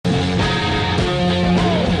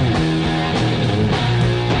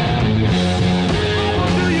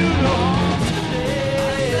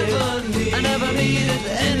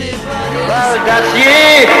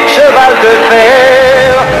te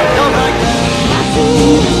faire.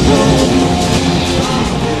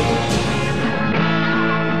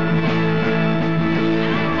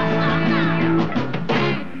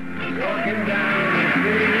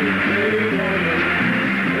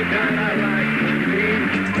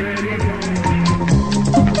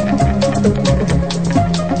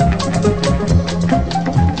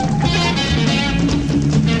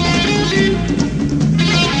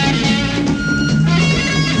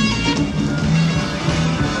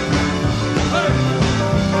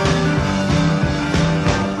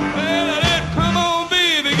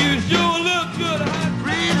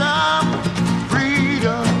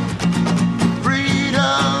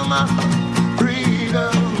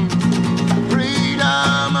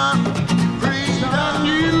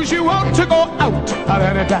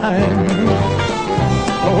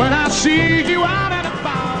 When I see you out and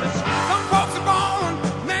about, some folks are born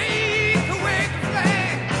made to wave the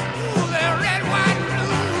flag. Ooh, they're red, white, and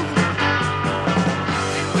blue.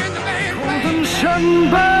 And when the band plays, shone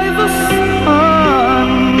by the sun.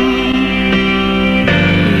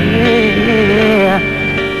 Yeah.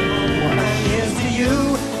 Here's to you,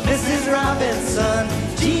 Mrs. Robinson.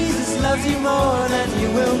 Jesus loves you more than you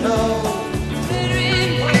will know.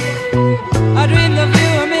 I dreamed of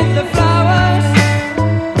you amid the flowers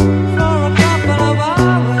for a couple of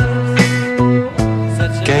hours.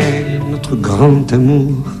 Quel est notre grand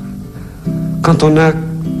amour quand on n'a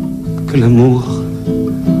que l'amour,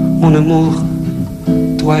 mon amour,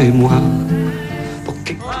 toi et moi. Pour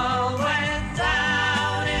que... World went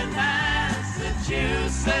down in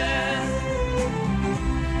Massachusetts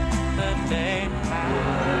the day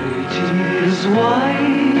It is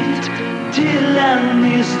white, dear land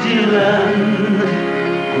is dear land,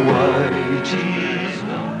 white is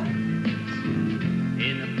white.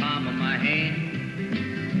 In the palm of my hand,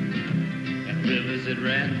 and rivers that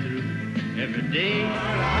ran through every day.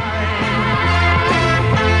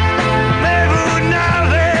 Mais vous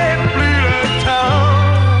n'avez plus le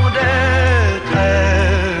temps d'être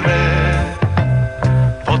aimé.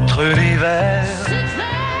 Votre univers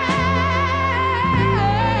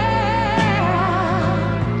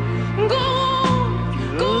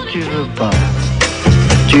tu veux pas.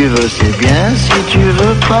 Tu veux c'est bien, si tu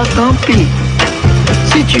veux pas tant pis.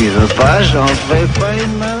 Si tu veux pas, j'en ferai pas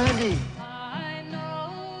une maladie. I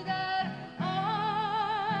know that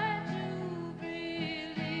I do believe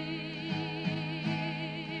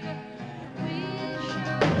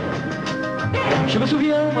Je me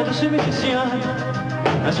souviens, moi, de ce musicien,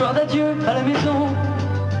 un soir d'adieu à la maison.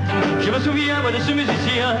 Je me souviens, moi, de ce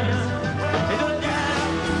musicien, et de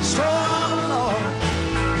la strong Lord.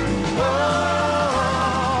 Oh,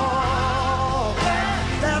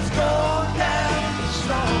 let's go down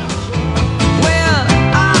strong. Well,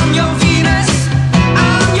 I'm your Venus,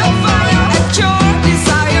 I'm your fire, at your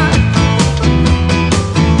desire.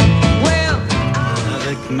 Well,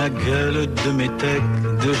 Avec ma gueule de métèque,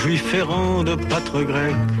 de juif errant, de pâtre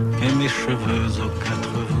grec, et mes cheveux aux 4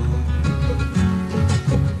 vents.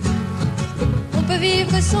 On peut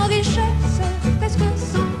vivre sans richesse, presque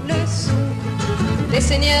sans le sou. Des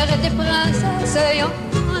seigneurs et des princesses, et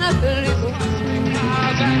on a plus beau.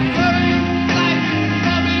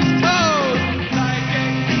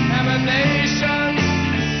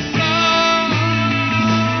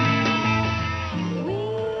 Oui,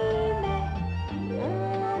 mais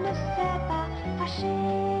on ne sait pas fâcher.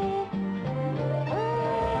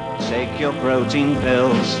 Take your protein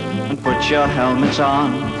pills and put your helmet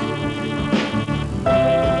on.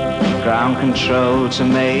 Ground control to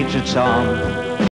Major Tom.